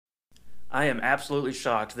I am absolutely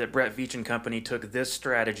shocked that Brett Veach and company took this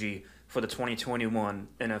strategy for the 2021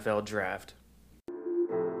 NFL Draft.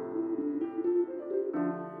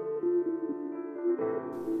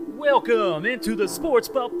 Welcome into the Sports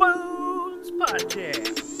Buffoons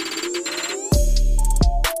Podcast.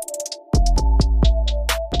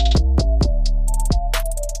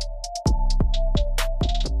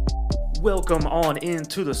 Welcome on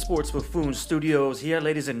into the Sports Buffoon Studios here,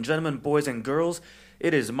 ladies and gentlemen, boys and girls.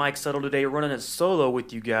 It is Mike Settle today, running it solo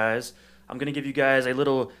with you guys. I'm going to give you guys a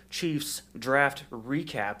little Chiefs draft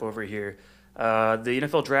recap over here. The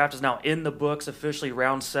NFL Draft is now in the books officially.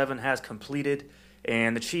 Round 7 has completed,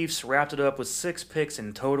 and the Chiefs wrapped it up with 6 picks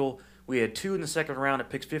in total. We had 2 in the second round at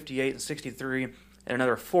picks 58 and 63, and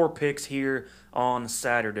another 4 picks here on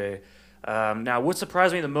Saturday. Now, what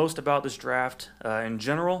surprised me the most about this draft in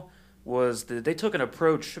general was that they took an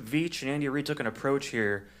approach, Veach and Andy Reid took an approach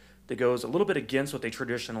here that goes a little bit against what they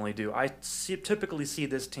traditionally do. I typically see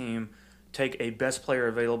this team take a best player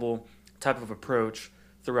available type of approach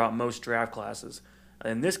throughout most draft classes.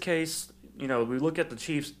 In this case, we look at the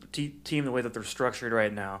Chiefs team the way that they're structured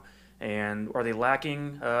right now, and are they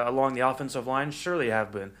lacking along the offensive line? Sure they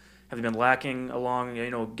have been. Have they been lacking along,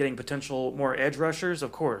 getting potential more edge rushers?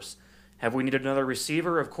 Of course. Have we needed another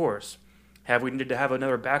receiver? Of course. Have we needed to have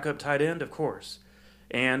another backup tight end? Of course.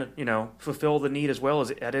 And, fulfill the need as well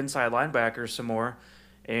as at inside linebackers some more.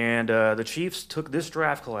 And the Chiefs took this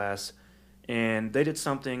draft class, and they did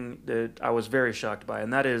something that I was very shocked by,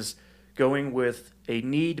 and that is going with a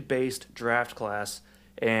need-based draft class.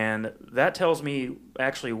 And that tells me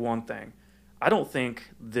actually one thing. I don't think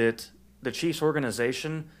that the Chiefs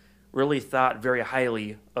organization really thought very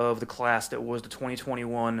highly of the class that was the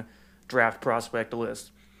 2021 draft prospect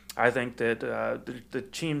list. I think that the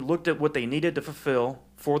team looked at what they needed to fulfill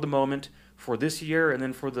for the moment, for this year, and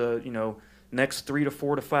then for the next 3 to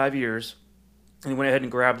 4 to 5 years, and went ahead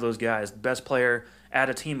and grabbed those guys, the best player at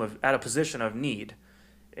a position of need.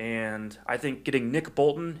 And I think getting Nick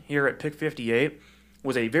Bolton here at pick 58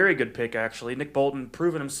 was a very good pick, actually. Nick Bolton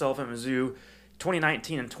proven himself at Mizzou,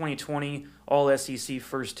 2019 and 2020, all SEC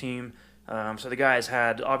first team. So the guy's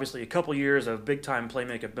had obviously a couple years of big time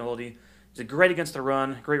playmaking ability. He's great against the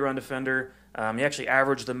run, great run defender. He actually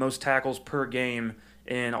averaged the most tackles per game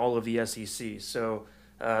in all of the SEC. So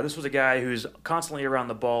this was a guy who's constantly around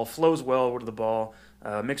the ball, flows well over to the ball,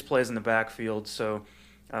 makes plays in the backfield. So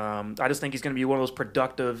I just think he's going to be one of those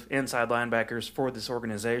productive inside linebackers for this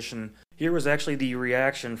organization. Here was actually the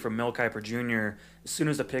reaction from Mel Kiper Jr. as soon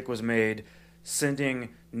as the pick was made,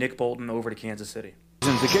 sending Nick Bolton over to Kansas City.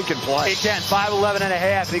 The kid can play. He can, 5'11 and a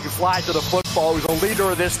half, and he can fly to the football. He's a leader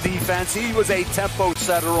of this defense. He was a tempo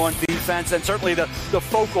setter on defense, and certainly the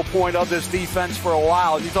focal point of this defense for a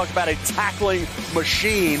while. You talk about a tackling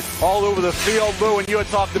machine all over the field. Lou, and you had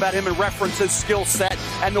talked about him in reference his skill set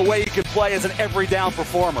and the way he can play as an every down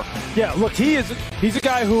performer. Yeah, look, he's a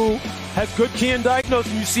guy who has good key and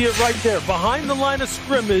diagnosis. You see it right there. Behind the line of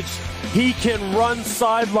scrimmage, he can run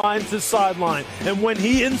sideline to sideline. And when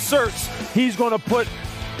he inserts, he's going to put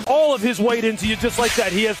all of his weight into you just like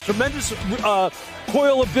that. He has tremendous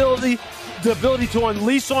coil ability, the ability to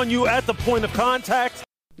unleash on you at the point of contact.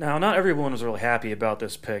 Now, not everyone was really happy about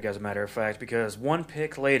this pick, as a matter of fact, because one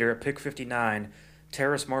pick later, at pick 59,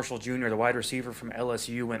 Terrace Marshall Jr., the wide receiver from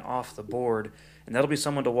LSU, went off the board. And that'll be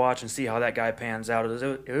someone to watch and see how that guy pans out.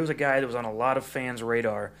 It was a guy that was on a lot of fans'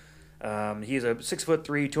 radar. He's a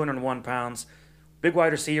 6'3", 201 pounds, big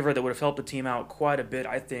wide receiver that would have helped the team out quite a bit,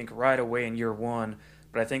 I think, right away in year one.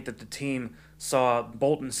 But I think that the team saw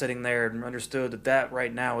Bolton sitting there and understood that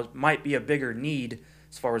right now might be a bigger need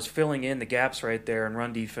as far as filling in the gaps right there in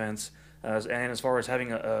run defense, and as far as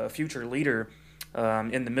having a future leader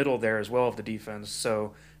in the middle there as well of the defense.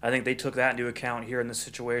 So I think they took that into account here in this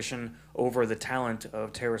situation over the talent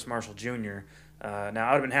of Terrace Marshall Jr. Now,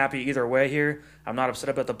 I would have been happy either way here. I'm not upset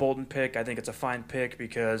about the Bolton pick. I think it's a fine pick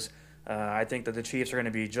because I think that the Chiefs are going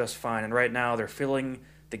to be just fine. And right now they're filling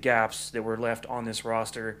the gaps that were left on this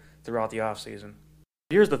roster throughout the offseason.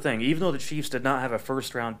 Here's the thing. Even though the Chiefs did not have a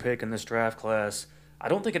first-round pick in this draft class, I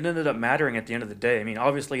don't think it ended up mattering at the end of the day. I mean,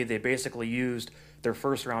 obviously they basically used their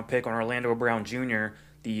first-round pick on Orlando Brown Jr.,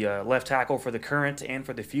 the left tackle for the current and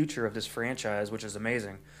for the future of this franchise, which is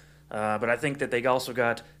amazing. But I think that they also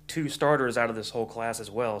got 2 starters out of this whole class as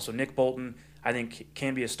well. So Nick Bolton, I think,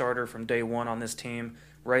 can be a starter from day one on this team,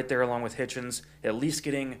 right there along with Hitchens, at least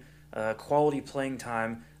getting quality playing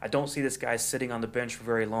time. I don't see this guy sitting on the bench for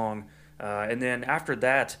very long. And then after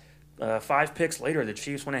that, 5 picks later, the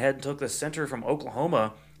Chiefs went ahead and took the center from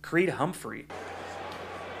Oklahoma, Creed Humphrey.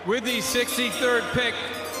 With the 63rd pick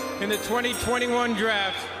in the 2021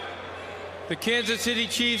 draft, the Kansas City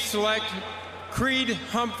Chiefs select Creed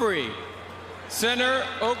Humphrey, center,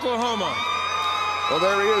 Oklahoma. Well,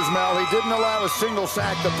 there he is, Mel. He didn't allow a single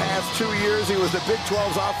sack the past 2 years. He was the Big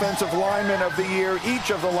 12's Offensive Lineman of the Year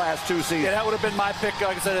each of the last 2 seasons. Yeah, that would have been my pick,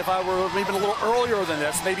 like I said, if I were even a little earlier than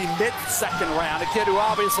this, maybe mid-second round. A kid who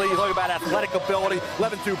obviously, you talk about athletic ability,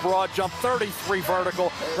 11-2 broad jump, 33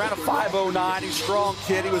 vertical, ran a 5.09. He's a strong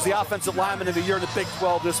kid. He was the Offensive Lineman of the Year in the Big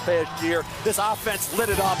 12 this past year. This offense lit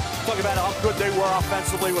it up. Talk about how good they were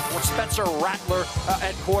offensively with Spencer Rattler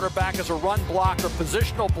at quarterback as a run blocker,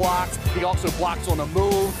 positional blocks. He also blocks on the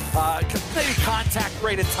move. Maybe contact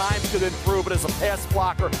rate at times could improve, but as a pass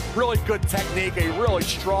blocker, really good technique, a really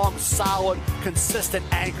strong, solid, consistent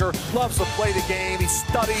anchor. Loves to play the game. He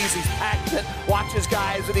studies, he's passionate, watches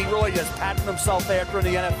guys, and he really has patterned himself after in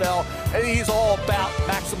the NFL. And he's all about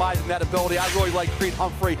maximizing that ability. I really like Creed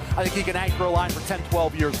Humphrey. I think he can anchor a line for 10,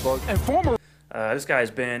 12 years, folks. And former this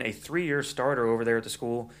guy's been a 3-year starter over there at the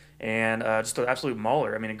school, and just an absolute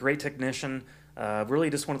mauler. I mean, a great technician. Really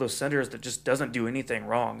just one of those centers that just doesn't do anything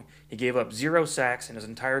wrong. He gave up 0 sacks in his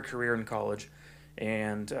entire career in college.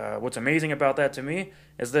 And what's amazing about that to me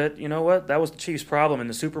is that, you know what, that was the Chiefs' problem in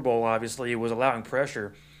the Super Bowl, obviously, was allowing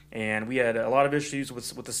pressure. And we had a lot of issues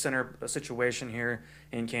with the center situation here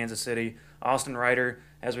in Kansas City. Austin Ryder,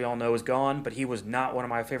 as we all know, is gone, but he was not one of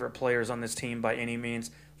my favorite players on this team by any means.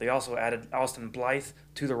 They also added Austin Blythe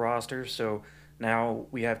to the roster, so now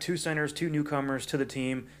we have 2 centers, 2 newcomers to the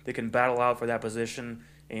team that can battle out for that position.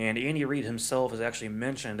 And Andy Reid himself has actually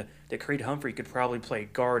mentioned that Creed Humphrey could probably play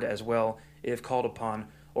guard as well if called upon,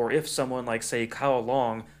 or if someone like, say, Kyle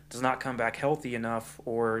Long does not come back healthy enough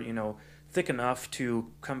or, you know, thick enough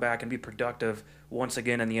to come back and be productive once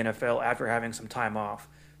again in the NFL after having some time off.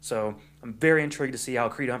 So I'm very intrigued to see how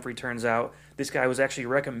Creed Humphrey turns out. This guy was actually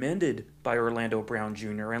recommended by Orlando Brown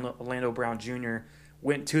Jr. Orlando Brown Jr.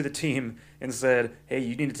 went to the team and said, hey,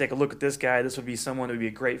 you need to take a look at this guy. This would be someone who would be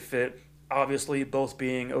a great fit. Obviously, both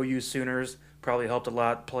being OU Sooners probably helped a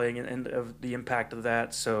lot playing in of the impact of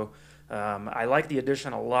that. So I like the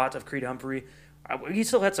addition a lot of Creed Humphrey. He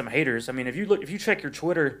still had some haters. I mean, if you check your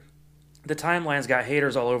Twitter, the timeline's got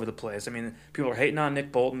haters all over the place. I mean, people are hating on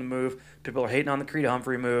Nick Bolton move. People are hating on the Creed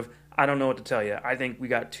Humphrey move. I don't know what to tell you. I think we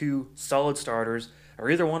got 2 solid starters.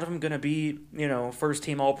 Are either one of them going to be, you know,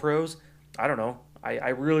 first-team All-Pros? I don't know. I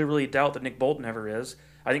really, really doubt that Nick Bolton ever is.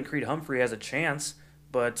 I think Creed Humphrey has a chance,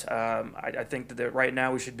 but I think that right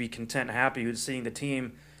now we should be content and happy with seeing the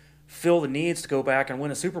team fill the needs to go back and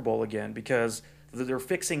win a Super Bowl again, because they're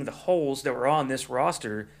fixing the holes that were on this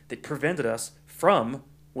roster that prevented us from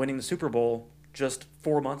winning the Super Bowl just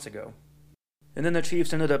 4 months ago. And then the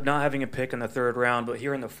Chiefs ended up not having a pick in the 3rd round, but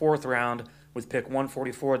here in the 4th round, with pick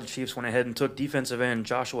 144, the Chiefs went ahead and took defensive end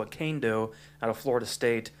Joshua Kando out of Florida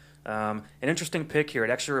State. An interesting pick here.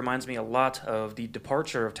 It actually reminds me a lot of the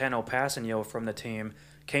departure of Tano Passanio from the team.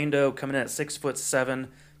 Kando coming in at 6'7",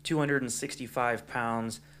 265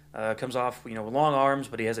 pounds. Comes off, you know, long arms,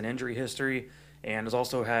 but he has an injury history and has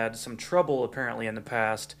also had some trouble apparently in the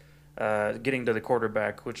past getting to the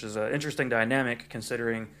quarterback, which is an interesting dynamic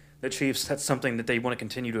considering the Chiefs. That's something that they want to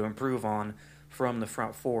continue to improve on from the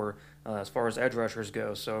front 4 as far as edge rushers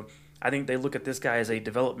go. So I think they look at this guy as a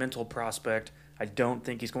developmental prospect. I don't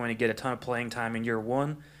think he's going to get a ton of playing time in year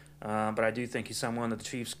 1, but I do think he's someone that the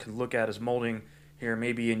Chiefs can look at as molding here.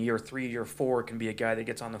 Maybe in year 3, year 4 can be a guy that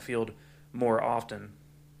gets on the field more often.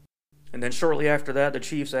 And then shortly after that, the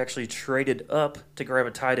Chiefs actually traded up to grab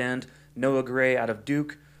a tight end, Noah Gray out of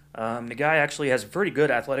Duke. The guy actually has pretty good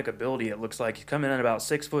athletic ability, it looks like. He's coming in at about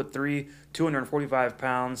 6'3", 245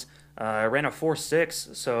 pounds, ran a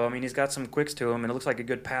 4.6, so, I mean, he's got some quicks to him, and it looks like a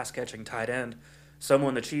good pass-catching tight end.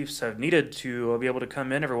 Someone the Chiefs have needed to be able to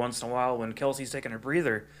come in every once in a while when Kelsey's taking a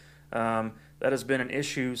breather. That has been an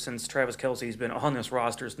issue since Travis Kelce's been on this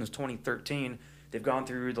roster since 2013. They've gone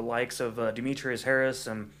through the likes of Demetrius Harris,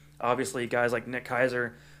 and obviously guys like Nick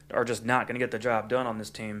Keiser are just not going to get the job done on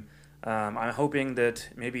this team. I'm hoping that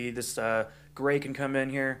maybe this Gray can come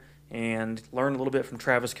in here and learn a little bit from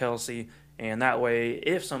Travis Kelce, and that way,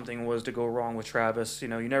 if something was to go wrong with Travis, you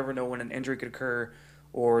know, you never know when an injury could occur,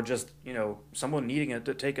 or just, you know, someone needing it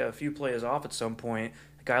to take a few plays off at some point.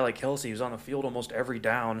 A guy like Kelce, who's on the field almost every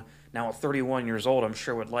down, now at 31 years old, I'm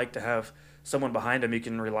sure would like to have someone behind him he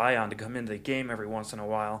can rely on to come into the game every once in a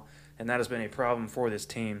while, and that has been a problem for this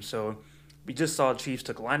team. So we just saw Chiefs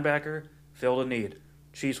took a linebacker, filled a need.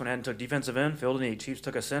 Chiefs went ahead and took defensive end, filled a need. Chiefs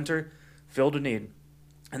took a center, filled a need.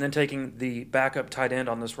 And then taking the backup tight end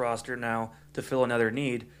on this roster now to fill another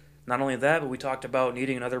need. Not only that, but we talked about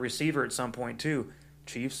needing another receiver at some point too.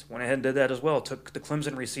 Chiefs went ahead and did that as well. Took the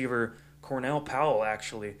Clemson receiver, Cornell Powell,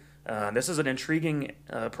 actually. This is an intriguing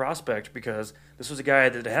prospect because this was a guy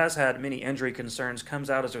that has had many injury concerns, comes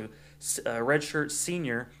out as a redshirt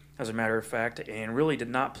senior, as a matter of fact, and really did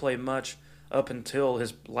not play much up until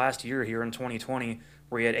his last year here in 2020,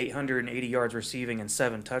 where he had 880 yards receiving and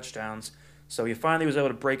 7 touchdowns. So he finally was able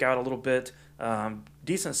to break out a little bit.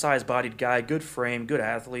 Decent-sized bodied guy, good frame, good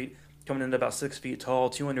athlete, coming in at about 6 feet tall,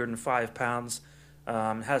 205 pounds.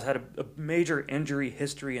 Has had a major injury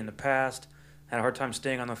history in the past, had a hard time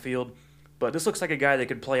staying on the field. But this looks like a guy that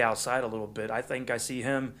could play outside a little bit. I think I see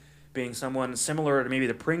him being someone similar to maybe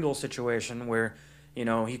the Pringle situation where, you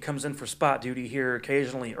know, he comes in for spot duty here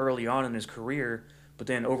occasionally early on in his career, but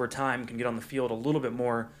then over time can get on the field a little bit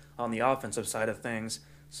more on the offensive side of things.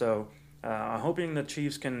 So I'm hoping the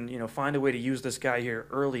Chiefs can, you know, find a way to use this guy here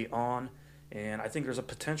early on, and I think there's a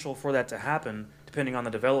potential for that to happen depending on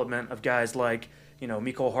the development of guys like, you know,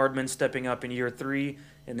 Mecole Hardman stepping up in year 3,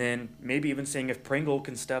 and then maybe even seeing if Pringle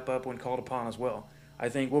can step up when called upon as well. I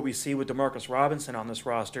think what we see with Demarcus Robinson on this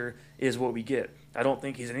roster is what we get. I don't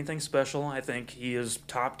think he's anything special. I think he is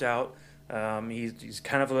topped out. He's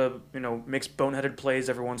kind of a, you know, makes boneheaded plays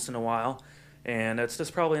every once in a while, and it's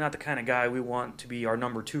just probably not the kind of guy we want to be our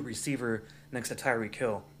number 2 receiver next to Tyreek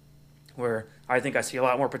Hill, where I think I see a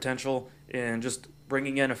lot more potential in just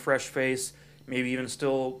bringing in a fresh face, maybe even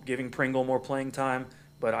still giving Pringle more playing time.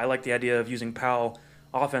 But I like the idea of using Powell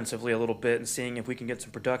offensively a little bit and seeing if we can get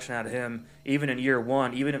some production out of him, even in year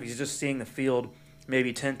 1, even if he's just seeing the field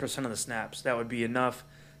maybe 10% of the snaps. That would be enough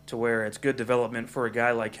to where it's good development for a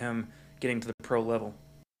guy like him getting to the pro level.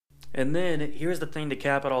 And then here's the thing to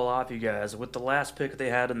cap it all off, you guys. With the last pick they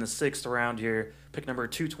had in the 6th round here, pick number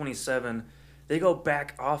 227, they go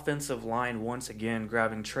back offensive line once again,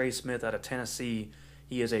 grabbing Trey Smith out of Tennessee.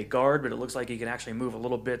 He is a guard, but it looks like he can actually move a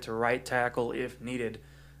little bit to right tackle if needed.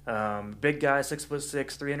 Big guy,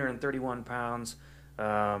 6'6", 331 pounds.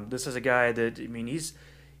 This is a guy that, I mean,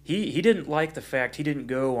 he didn't like the fact he didn't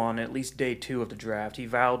go on at least day 2 of the draft. He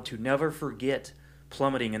vowed to never forget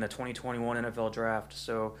plummeting in the 2021 NFL draft.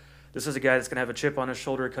 So this is a guy that's going to have a chip on his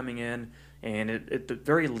shoulder coming in, and at the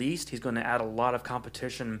very least, he's going to add a lot of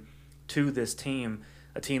competition to this team,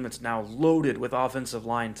 a team that's now loaded with offensive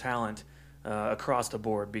line talent across the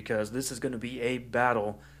board, because this is going to be a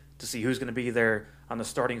battle to see who's going to be there on the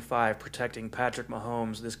starting 5 protecting Patrick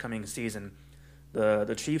Mahomes this coming season.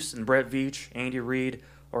 The Chiefs and Brett Veach, Andy Reid,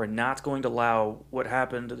 are not going to allow what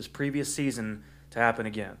happened this previous season to happen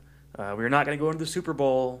again. We're not going to go into the Super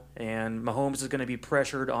Bowl, and Mahomes is going to be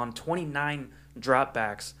pressured on 29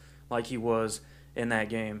 dropbacks like he was in that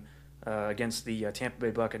game against the Tampa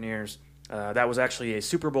Bay Buccaneers. That was actually a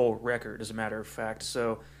Super Bowl record, as a matter of fact.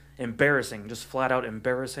 So embarrassing, just flat out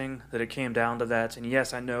embarrassing that it came down to that. And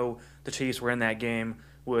yes, I know the Chiefs were in that game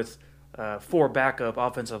with 4 backup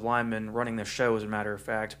offensive linemen running the show, as a matter of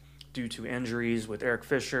fact, due to injuries with Eric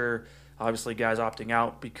Fisher, obviously guys opting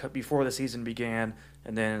out before the season began,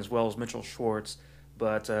 and then as well as Mitchell Schwartz.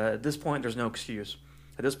 But at this point, there's no excuse.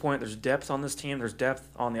 At this point, there's depth on this team. There's depth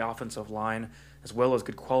on the offensive line, as well as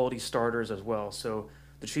good quality starters as well. So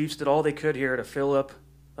the Chiefs did all they could here to fill up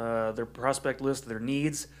their prospect list, their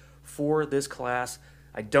needs for this class.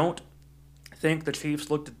 I don't think the Chiefs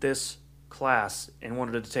looked at this class and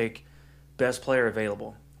wanted to take best player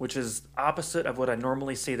available, which is opposite of what I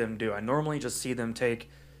normally see them do. I normally just see them take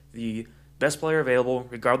the best player available,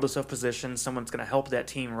 regardless of position, someone that's going to help that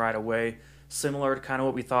team right away, similar to kind of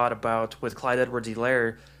what we thought about with Clyde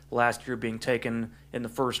Edwards-Helaire last year being taken in the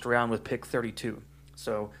 1st round with pick 32.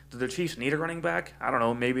 So do the Chiefs need a running back? I don't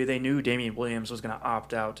know. Maybe they knew Damian Williams was going to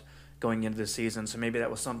opt out going into this season, so maybe that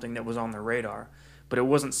was something that was on their radar. But it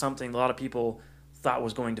wasn't something a lot of people thought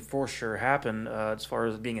was going to for sure happen as far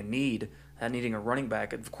as being a need, needing a running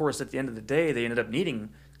back. Of course, at the end of the day, they ended up needing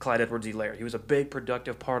Clyde Edwards-Helaire. He was a big,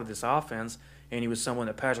 productive part of this offense, and he was someone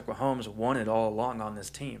that Patrick Mahomes wanted all along on this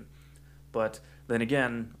team. But then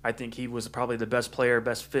again, I think he was probably the best player,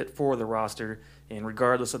 best fit for the roster, and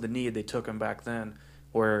regardless of the need, they took him back then.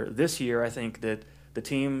 Where this year, I think that the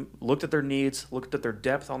team looked at their needs, looked at their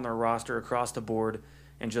depth on their roster across the board,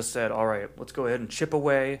 and just said, all right, let's go ahead and chip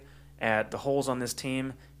away at the holes on this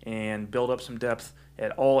team and build up some depth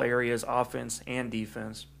at all areas, offense and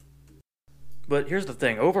defense. But here's the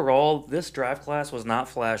thing. Overall, this draft class was not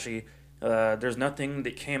flashy. There's nothing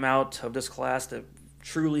that came out of this class that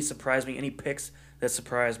truly surprised me, any picks that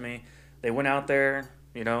surprised me. They went out there,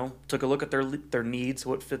 you know, took a look at their needs,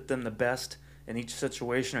 what fit them the best in each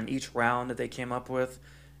situation and each round that they came up with,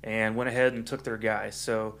 and went ahead and took their guys.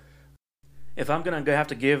 So if I'm going to have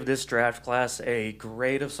to give this draft class a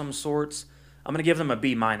grade of some sorts, I'm going to give them a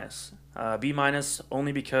B-. B-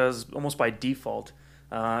 only because, almost by default,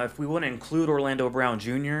 If we want to include Orlando Brown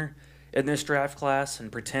Jr. in this draft class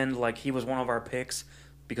and pretend like he was one of our picks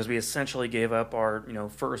because we essentially gave up our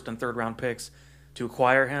first and third round picks to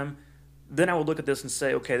acquire him, then I would look at this and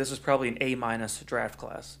say, okay, this is probably an A- draft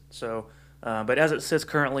class. So, but as it sits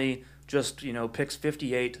currently, just picks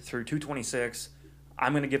 58 through 226.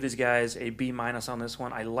 I'm going to give these guys a B- on this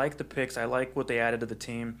one. I like the picks. I like what they added to the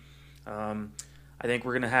team. I think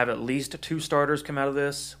we're going to have at least 2 starters come out of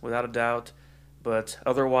this, without a doubt. But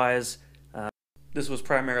otherwise, this was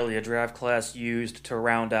primarily a draft class used to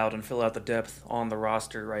round out and fill out the depth on the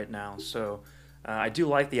roster right now. So I do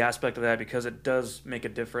like the aspect of that because it does make a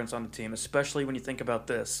difference on the team, especially when you think about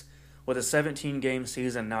this. With a 17-game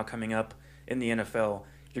season now coming up in the NFL,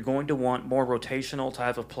 you're going to want more rotational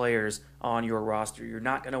type of players on your roster. You're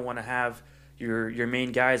not going to want to have your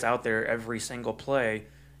main guys out there every single play.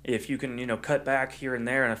 If you can, cut back here and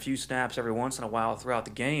there and a few snaps every once in a while throughout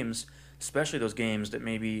the games, especially those games that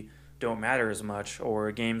maybe don't matter as much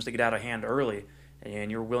or games that get out of hand early, and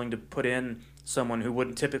you're willing to put in someone who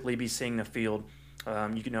wouldn't typically be seeing the field,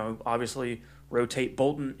 you can obviously rotate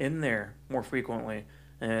Bolton in there more frequently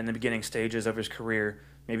in the beginning stages of his career.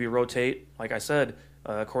 Maybe rotate, like I said,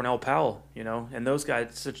 Cornell Powell, and those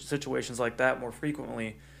guys, situations like that more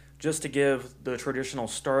frequently, just to give the traditional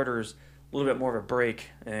starters a little bit more of a break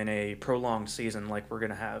in a prolonged season like we're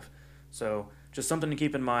going to have. So just something to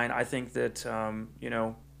keep in mind. I think that,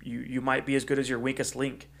 you might be as good as your weakest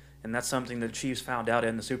link, and that's something that the Chiefs found out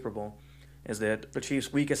in the Super Bowl, is that the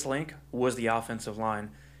Chiefs' weakest link was the offensive line,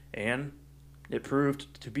 and it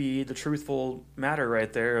proved to be the truthful matter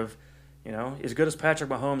right there of, as good as Patrick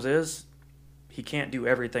Mahomes is, he can't do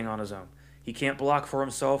everything on his own. He can't block for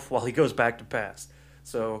himself while he goes back to pass.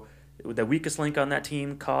 So the weakest link on that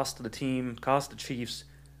team cost the Chiefs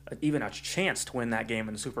even a chance to win that game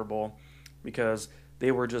in the Super Bowl, because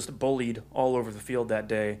they were just bullied all over the field that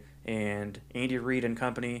day. And Andy Reid and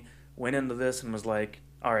company went into this and was like,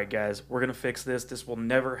 all right, guys, we're going to fix this. This will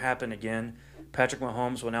never happen again. Patrick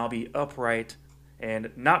Mahomes will now be upright and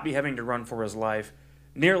not be having to run for his life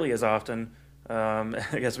nearly as often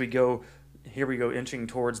as we go inching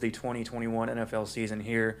towards the 2021 NFL season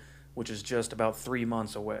here, which is just about 3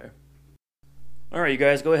 months away. All right, you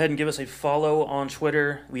guys, go ahead and give us a follow on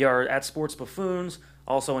Twitter. We are at Sports Buffoons.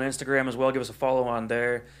 Also on Instagram as well. Give us a follow on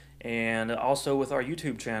there. And also with our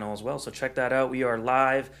YouTube channel as well. So check that out. We are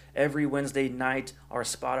live every Wednesday night. Our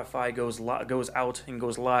Spotify goes out and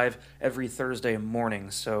goes live every Thursday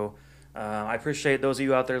morning. So I appreciate those of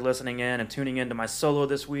you out there listening in and tuning in to my solo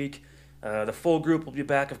this week. The full group will be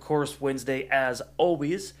back, of course, Wednesday as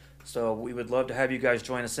always. So we would love to have you guys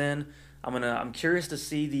join us in. I'm curious to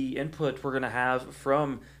see the input we're gonna have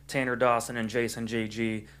from Tanner Dawson and Jason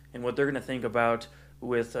JG and what they're gonna think about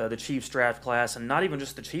with the Chiefs draft class, and not even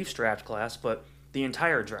just the Chiefs draft class, but the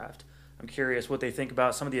entire draft. I'm curious what they think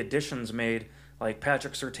about some of the additions made, like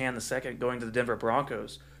Patrick Surtain II going to the Denver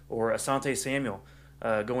Broncos, or Asante Samuel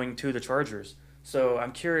going to the Chargers. So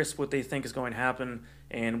I'm curious what they think is going to happen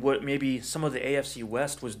and what maybe some of the AFC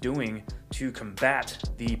West was doing to combat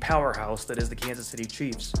the powerhouse that is the Kansas City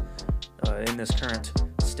Chiefs in this current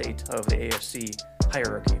state of the AFC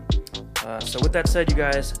hierarchy. So with that said, you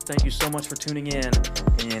guys, thank you so much for tuning in,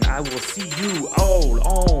 and I will see you all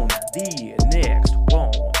on the next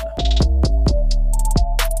one.